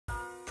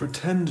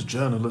Pretend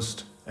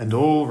journalist and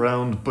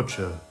all-round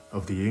butcher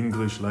of the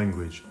English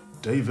language,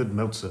 David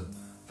Meltzer,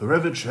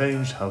 forever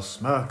changed how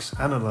smarks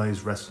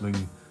analyze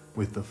wrestling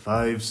with the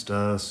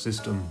 5-star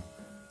system.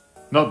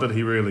 Not that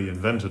he really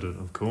invented it,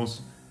 of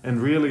course, and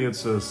really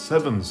it's a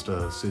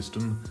 7-star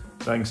system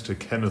thanks to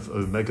Kenneth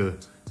Omega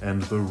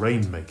and the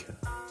Rainmaker.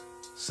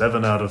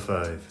 7 out of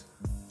 5.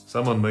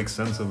 Someone make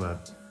sense of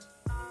that.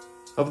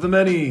 Of the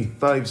many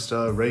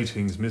 5-star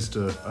ratings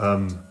Mr.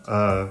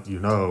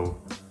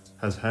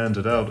 has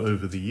handed out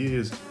over the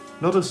years,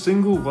 not a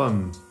single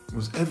one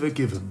was ever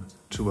given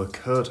to a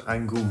Kurt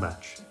Angle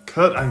match.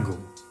 Kurt Angle,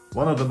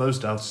 one of the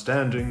most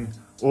outstanding,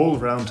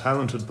 all-round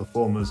talented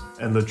performers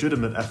and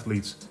legitimate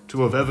athletes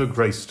to have ever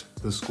graced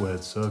the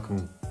squared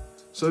circle.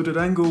 So did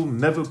Angle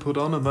never put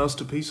on a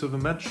masterpiece of a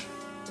match?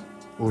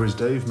 Or is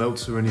Dave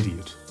Meltzer an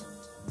idiot?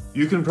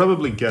 You can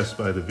probably guess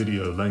by the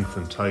video length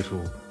and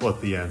title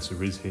what the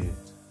answer is here.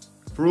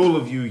 For all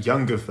of you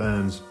younger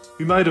fans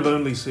who might have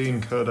only seen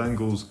Kurt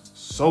Angle's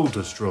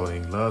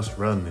soul-destroying last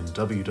run in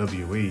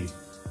WWE,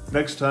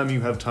 next time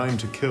you have time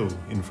to kill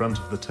in front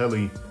of the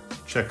telly,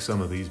 check some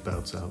of these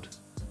bouts out.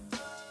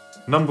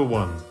 Number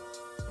 1.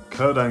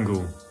 Kurt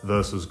Angle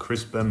vs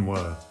Chris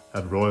Benoit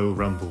at Royal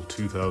Rumble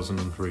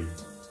 2003.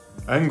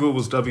 Angle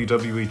was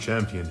WWE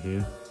champion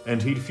here,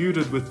 and he'd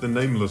feuded with the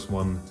Nameless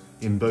One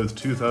in both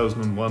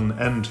 2001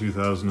 and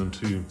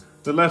 2002,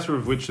 the latter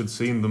of which had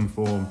seen them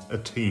form a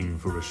team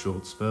for a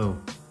short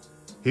spell.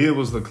 Here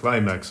was the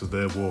climax of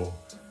their war,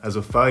 as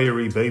a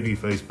fiery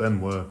babyface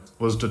Benoit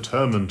was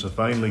determined to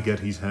finally get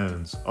his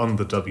hands on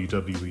the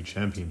WWE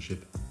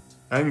Championship.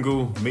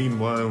 Angle,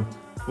 meanwhile,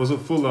 was a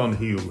full-on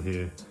heel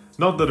here,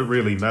 not that it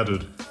really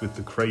mattered with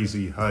the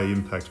crazy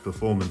high-impact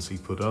performance he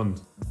put on.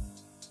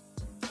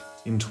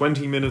 In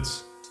 20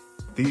 minutes,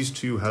 these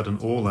two had an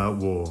all-out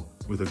war,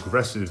 with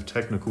aggressive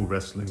technical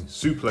wrestling,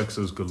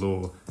 suplexes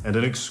galore, and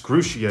an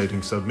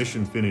excruciating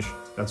submission finish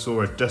that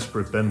saw a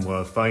desperate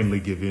Benoit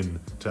finally give in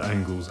to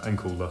Angle's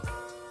ankle lock.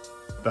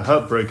 The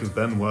heartbreak of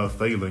Benoit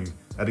failing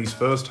at his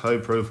first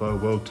high-profile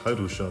world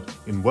title shot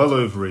in well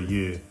over a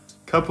year,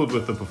 coupled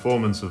with the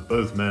performance of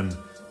both men,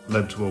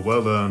 led to a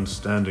well-earned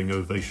standing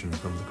ovation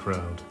from the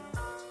crowd.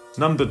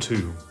 Number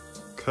 2.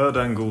 Kurt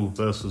Angle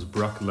vs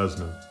Brock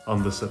Lesnar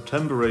on the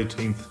September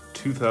 18th,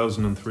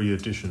 2003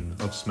 edition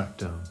of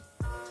SmackDown.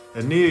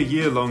 A near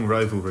year-long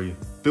rivalry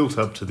built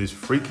up to this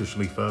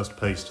freakishly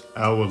fast-paced,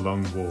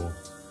 hour-long war.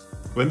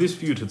 When this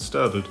feud had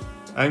started,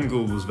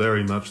 Angle was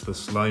very much the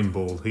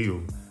slimeball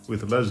heel,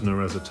 with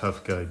Lesnar as a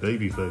tough guy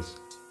babyface.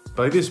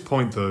 By this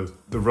point though,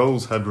 the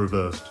roles had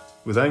reversed,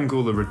 with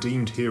Angle a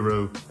redeemed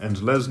hero and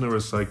Lesnar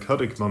a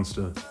psychotic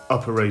monster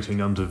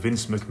operating under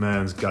Vince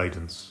McMahon's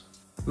guidance.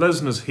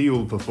 Lesnar's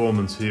heel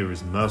performance here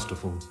is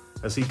masterful,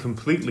 as he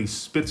completely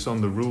spits on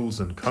the rules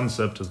and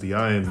concept of the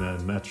Iron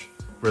Man match,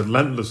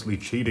 relentlessly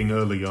cheating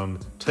early on,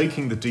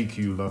 taking the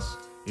DQ loss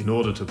in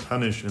order to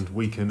punish and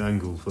weaken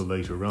Angle for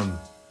later on.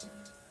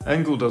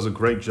 Angle does a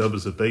great job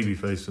as a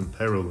babyface in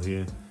peril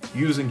here,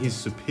 using his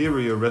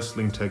superior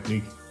wrestling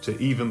technique to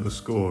even the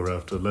score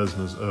after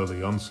Lesnar's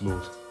early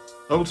onslaught.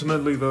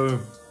 Ultimately though,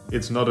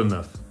 it's not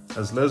enough,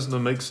 as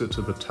Lesnar makes it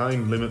to the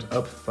time limit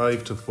up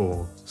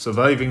 5-4,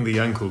 surviving the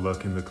ankle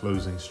lock in the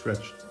closing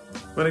stretch.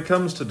 When it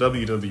comes to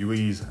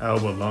WWE's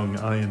hour-long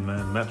Iron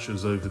Man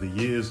matches over the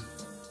years,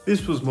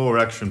 this was more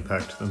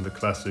action-packed than the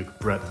classic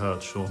Bret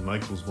Hart-Shawn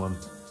Michaels one,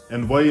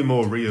 and way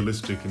more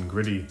realistic and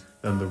gritty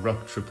than the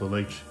Rock Triple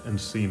H and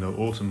Cena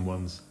Orton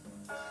ones.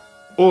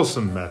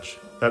 Awesome match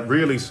that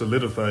really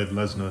solidified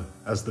Lesnar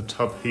as the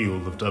top heel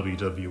of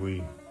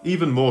WWE,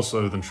 even more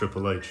so than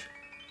Triple H.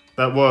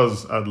 That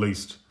was, at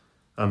least,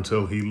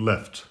 until he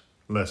left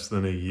less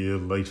than a year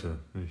later.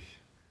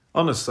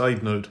 On a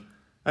side note,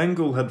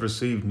 Angle had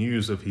received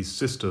news of his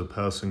sister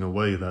passing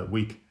away that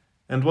week,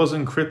 and was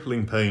in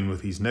crippling pain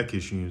with his neck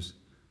issues,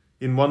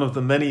 in one of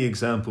the many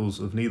examples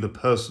of neither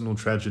personal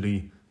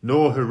tragedy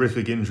nor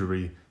horrific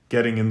injury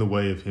getting in the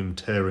way of him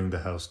tearing the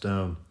house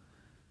down.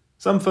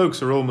 Some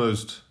folks are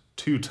almost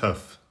too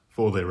tough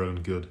for their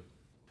own good.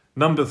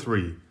 Number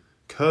 3.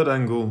 Kurt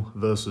Angle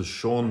vs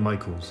Shawn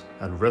Michaels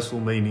at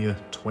WrestleMania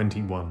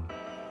 21.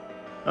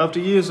 After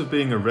years of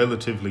being a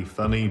relatively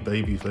funny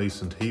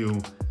babyface and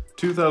heel,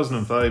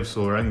 2005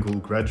 saw Angle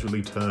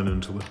gradually turn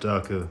into a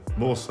darker,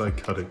 more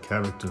psychotic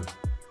character.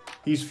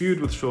 His feud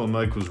with Shawn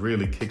Michaels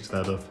really kicked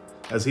that off,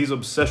 as his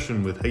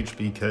obsession with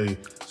HBK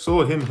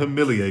saw him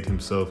humiliate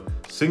himself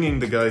singing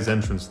the guy's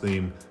entrance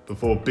theme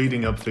before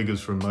beating up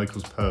figures from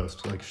Michaels'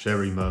 past like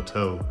Sherry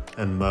Martel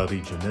and Marty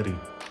Jannetty.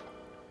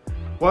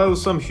 While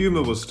some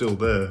humour was still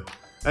there,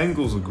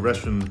 Angle's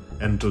aggression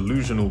and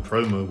delusional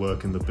promo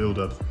work in the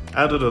build-up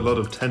added a lot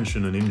of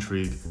tension and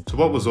intrigue to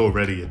what was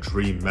already a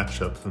dream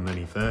matchup for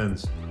many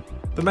fans.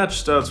 The match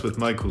starts with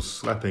Michaels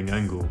slapping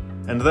Angle,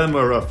 and then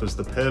we're off as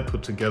the pair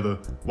put together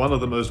one of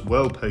the most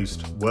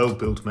well-paced,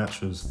 well-built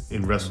matches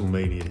in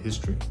WrestleMania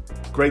history.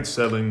 Great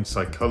selling,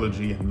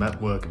 psychology, and mat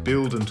work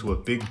build into a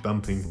big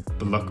bumping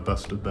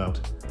blockbuster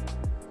bout.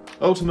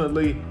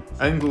 Ultimately,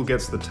 Angle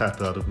gets the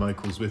tap out of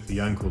Michaels with the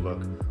ankle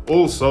lock,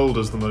 all sold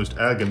as the most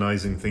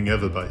agonizing thing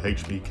ever by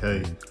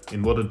HBK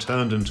in what had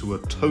turned into a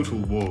total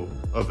war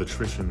of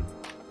attrition.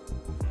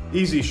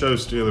 Easy show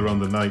stealer on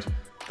the night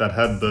that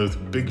had both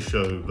Big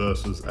Show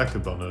versus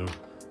Akebono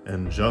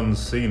and John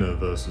Cena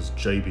versus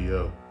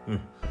JBL.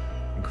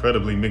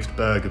 Incredibly mixed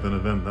bag of an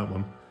event, that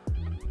one.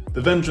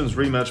 The Vengeance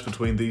rematch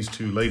between these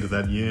two later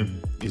that year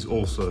is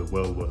also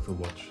well worth a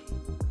watch.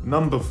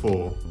 Number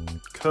 4.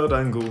 Kurt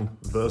Angle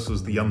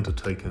vs. The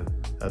Undertaker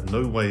at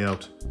No Way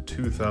Out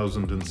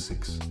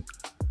 2006.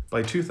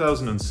 By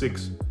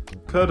 2006,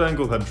 Kurt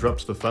Angle had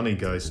dropped the funny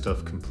guy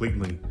stuff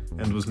completely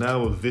and was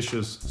now a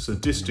vicious,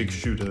 sadistic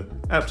shooter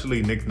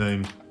aptly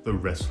nicknamed the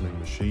Wrestling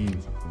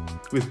Machine.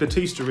 With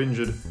Batista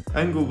injured,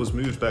 Angle was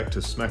moved back to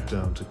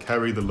SmackDown to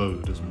carry the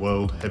load as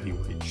World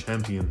Heavyweight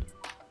Champion.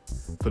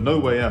 For No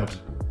Way Out,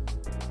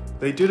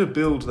 they did a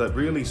build that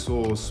really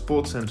saw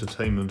sports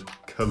entertainment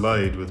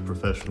collide with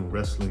professional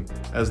wrestling,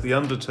 as The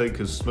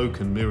Undertaker's smoke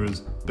and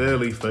mirrors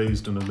barely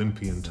phased an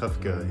Olympian tough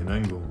guy in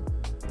Angle.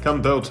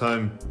 Come bell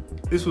time,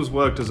 this was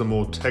worked as a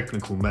more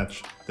technical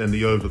match than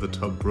the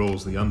over-the-top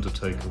brawls The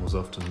Undertaker was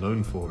often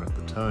known for at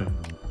the time.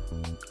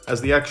 As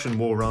the action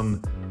wore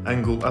on,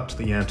 Angle upped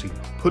the ante,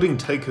 putting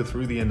Taker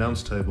through the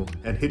announce table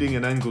and hitting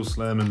an Angle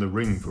slam in the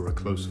ring for a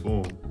close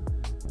fall.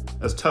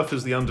 As tough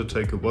as The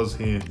Undertaker was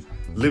here,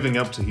 living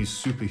up to his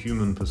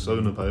superhuman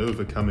persona by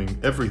overcoming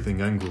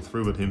everything Angle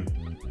threw at him,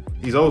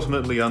 he's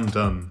ultimately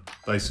undone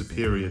by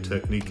superior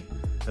technique,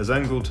 as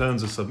Angle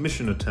turns a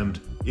submission attempt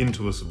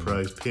into a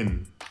surprise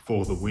pin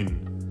for the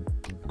win.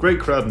 Great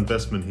crowd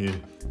investment here,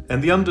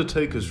 and The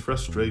Undertaker's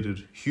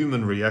frustrated,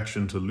 human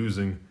reaction to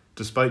losing,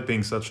 despite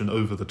being such an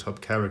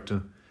over-the-top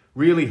character,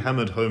 really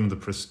hammered home the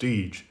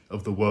prestige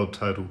of the world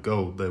title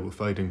gold they were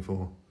fighting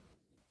for.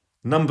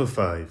 Number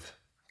 5.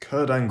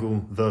 Kurt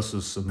Angle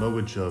vs.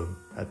 Samoa Joe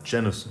at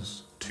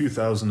Genesis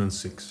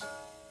 2006.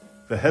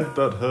 The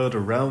headbutt heard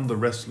around the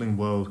wrestling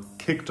world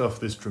kicked off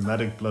this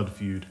dramatic blood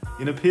feud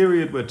in a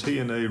period where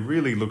TNA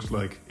really looked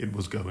like it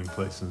was going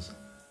places.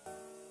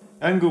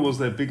 Angle was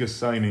their biggest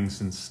signing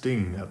since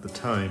Sting at the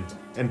time,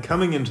 and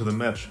coming into the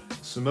match,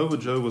 Samoa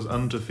Joe was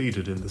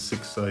undefeated in the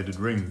six-sided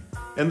ring,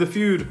 and the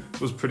feud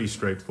was pretty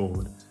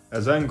straightforward,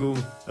 as Angle,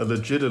 a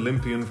legit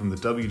Olympian from the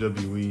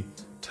WWE,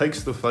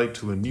 takes the fight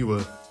to a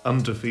newer,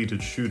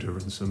 undefeated shooter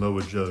in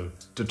Samoa Joe,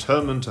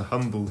 determined to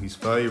humble his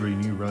fiery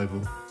new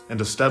rival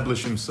and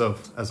establish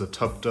himself as a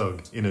top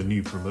dog in a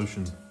new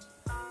promotion.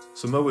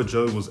 Samoa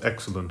Joe was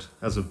excellent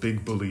as a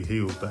big bully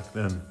heel back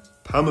then,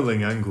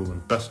 pummeling Angle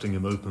and busting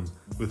him open,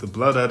 with the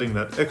blood adding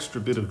that extra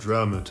bit of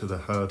drama to the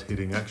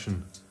hard-hitting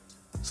action.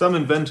 Some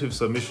inventive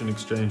submission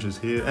exchanges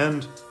here,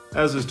 and,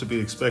 as is to be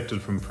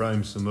expected from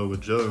prime Samoa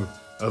Joe,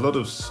 a lot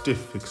of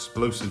stiff,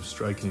 explosive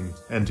striking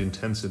and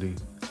intensity.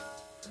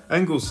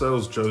 Angle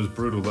sells Joe's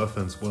brutal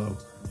offense well,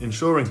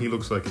 ensuring he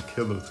looks like a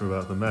killer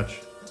throughout the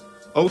match.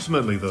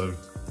 Ultimately though,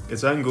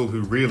 it's Angle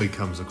who really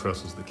comes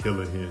across as the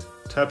killer here,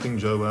 tapping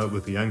Joe out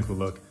with the ankle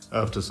lock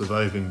after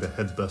surviving the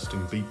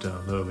head-busting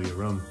beatdown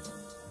earlier on.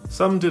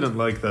 Some didn't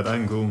like that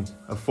Angle,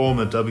 a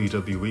former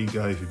WWE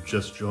guy who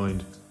just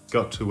joined,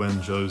 got to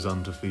end Joe's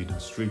undefeated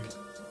streak.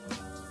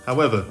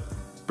 However,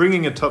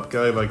 bringing a top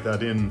guy like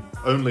that in,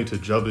 only to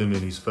job him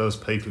in his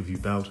first pay-per-view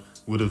bout,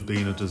 would have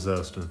been a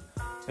disaster,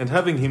 and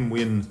having him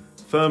win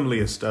firmly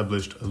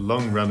established a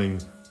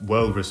long-running,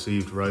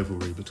 well-received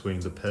rivalry between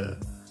the pair,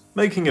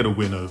 making it a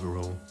win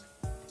overall.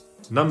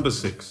 Number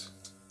 6.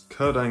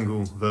 Kurt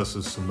Angle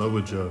vs.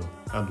 Samoa Joe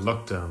at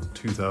Lockdown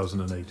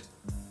 2008.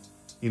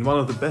 In one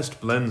of the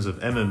best blends of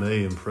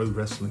MMA and pro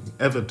wrestling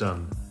ever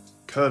done,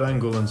 Kurt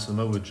Angle and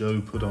Samoa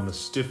Joe put on a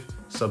stiff,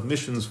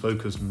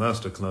 submissions-focused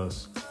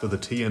masterclass for the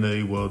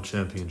TNA World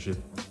Championship.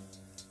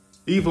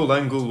 Evil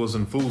Angle was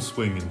in full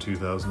swing in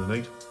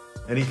 2008,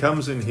 and he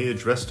comes in here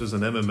dressed as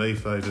an MMA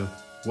fighter,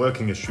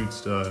 working a shoot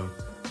style,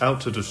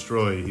 out to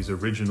destroy his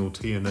original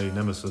TNA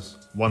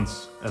nemesis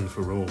once and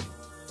for all.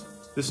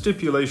 The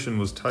stipulation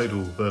was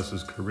title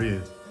versus career,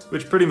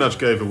 which pretty much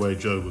gave away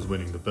Joe was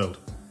winning the belt,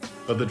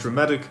 but the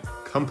dramatic,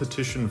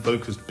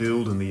 competition-focused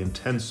build and the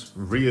intense,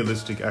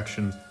 realistic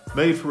action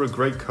made for a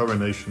great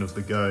coronation of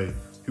the guy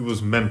who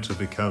was meant to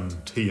become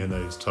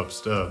TNA's top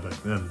star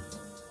back then.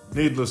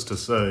 Needless to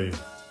say,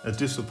 a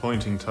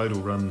disappointing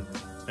title run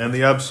and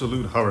the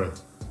absolute horror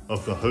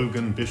of the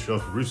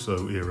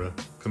Hogan-Bischoff-Russo era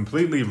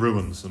completely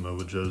ruined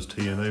Samoa Joe's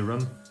TNA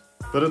run,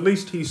 but at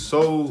least his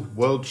sole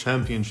World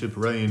Championship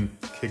reign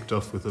kicked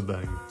off with a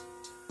bang.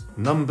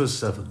 Number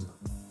 7.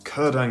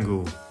 Kurt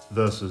Angle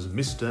vs.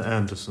 Mr.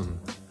 Anderson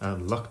at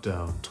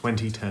Lockdown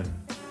 2010.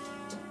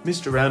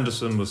 Mr.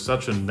 Anderson was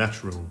such a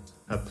natural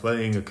at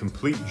playing a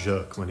complete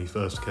jerk when he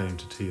first came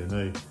to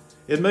TNA.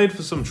 It made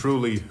for some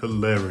truly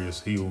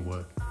hilarious heel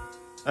work.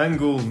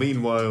 Angle,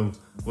 meanwhile,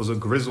 was a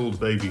grizzled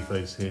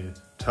babyface here,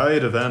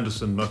 tired of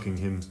Anderson mocking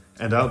him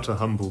and out to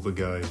humble the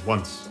guy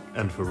once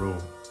and for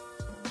all.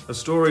 A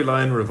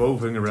storyline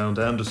revolving around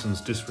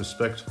Anderson's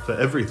disrespect for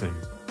everything,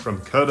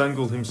 from Kurt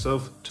Angle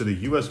himself to the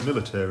US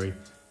military,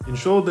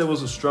 ensured there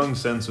was a strong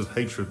sense of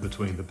hatred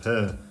between the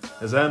pair,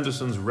 as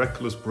Anderson's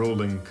reckless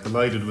brawling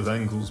collided with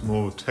Angle's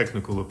more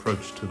technical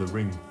approach to the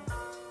ring.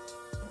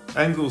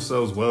 Angle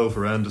sells well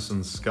for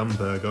Anderson's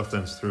scumbag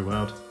offense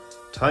throughout,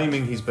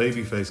 timing his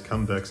babyface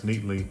comebacks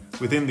neatly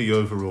within the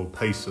overall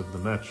pace of the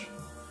match.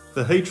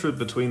 The hatred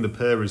between the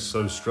pair is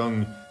so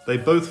strong, they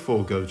both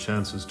forego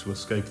chances to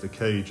escape the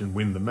cage and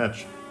win the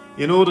match,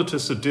 in order to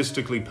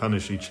sadistically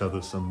punish each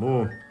other some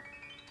more.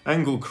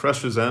 Angle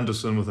crushes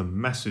Anderson with a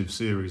massive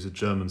series of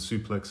German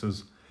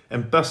suplexes,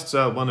 and busts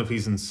out one of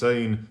his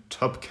insane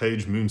top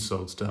cage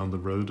moonsaults down the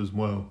road as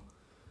well.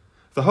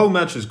 The whole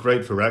match is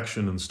great for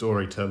action and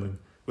storytelling,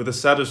 with a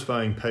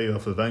satisfying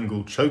payoff of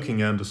Angle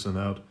choking Anderson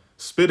out,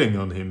 spitting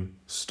on him,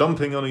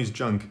 stomping on his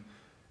junk,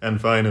 and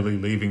finally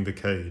leaving the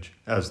cage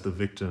as the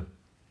victor.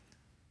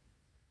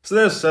 So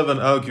there's 7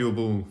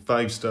 arguable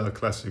 5-star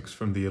classics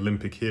from the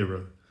Olympic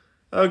hero.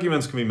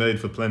 Arguments can be made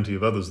for plenty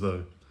of others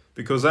though,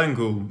 because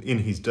Angle, in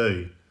his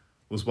day,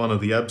 was one of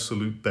the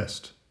absolute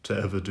best to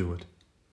ever do it.